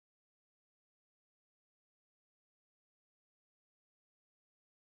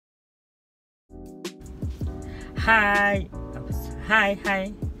Hai. Hai.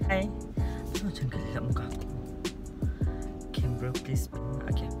 Macam gelap muka aku. Camera please.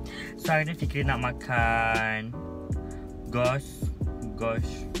 Okay. So hari ni Fikri nak makan gosh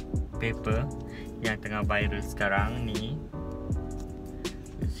paper yang tengah viral sekarang ni.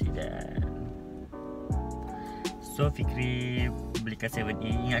 You see that. So Fikri belikan 7E.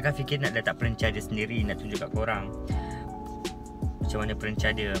 Ingatkan Fikri nak letak perencah dia sendiri, nak tunjuk kat korang macam mana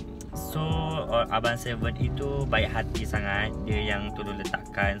perencah dia. So abang 7E tu baik hati sangat. Dia yang tolong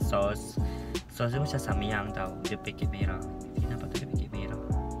letakkan sos dia macam samyang tau. Dia paket merah. Fikri nampak tu dia paket merah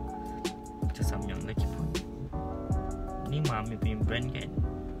macam samyang lagi pun. Ni Mamee punya brand kan.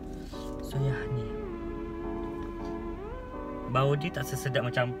 So ya ni, bau dia tak sesedap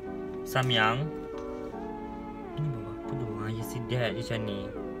macam samyang. Ini bau apa tu? Ya sedap je macam ni.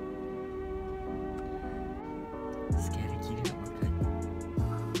 Scary gila nak makan.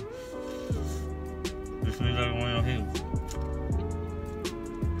 Bismillahirrahmanirrahim.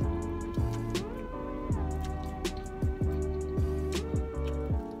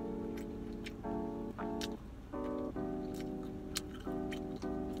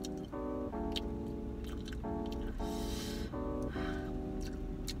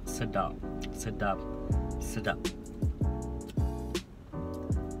 Sedap.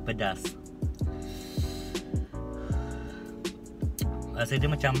 Pedas. Rasa dia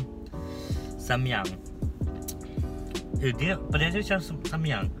macam samyang. Dia pedas dia macam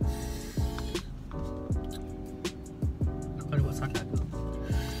samyang. Aku ada buat salah ke?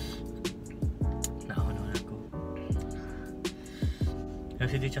 Nak honor aku.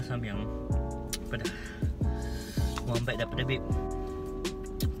 Rasa dia macam samyang. Pedas. Wambat dah pedas babe.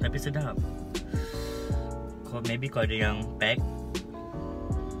 Tapi sedap. Maybe kalau ada yang pack,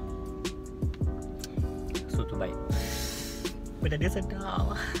 so tu baik. Benda dia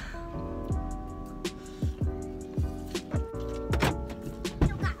sedap.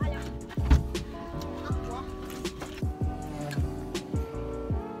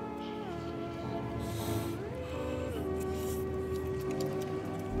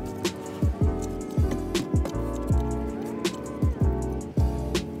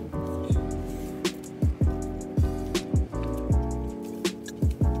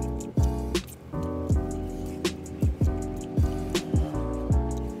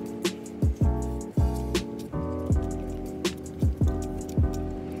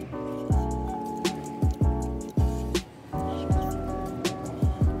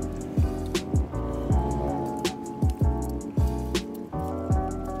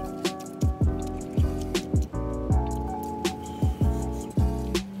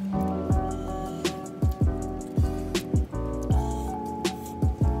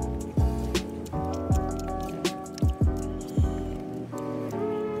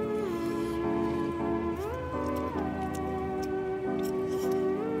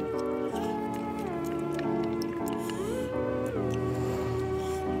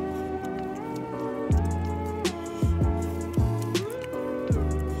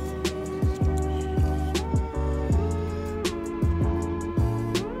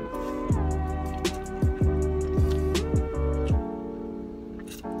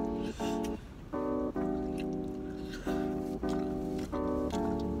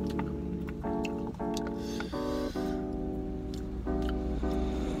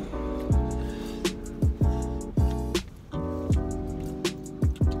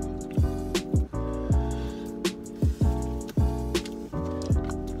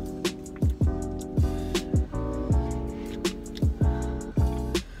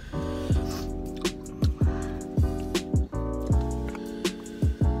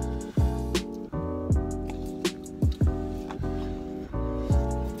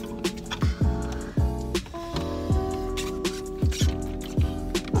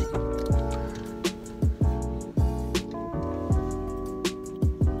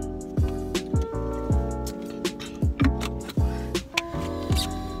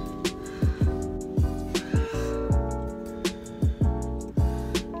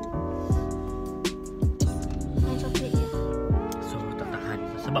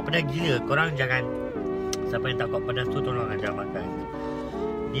 Sebab pedas gila. Korang jangan, siapa yang takut pedas tu tolong jangan makan.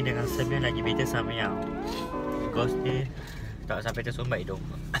 Ni dengan sembilan lagi better samyang. Ghost dia tak sampai tersumbat hidung.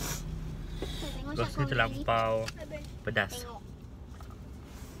 Ghost ni terlampau pedas.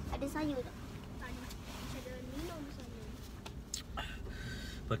 Ada sayur tak? Ada. Ada minum sayur.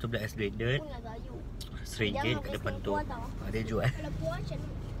 Lepas tu black ice blended RM1 kat depan tu. Ada jual. Kalau puas macam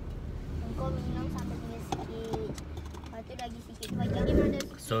ni. Kau minum sampai tinggal sikit. Lepas tu lagi sikit.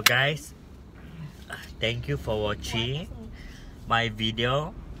 So guys, thank you for watching my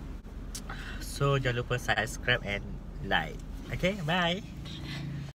video. So jangan lupa subscribe and like. Okay, bye.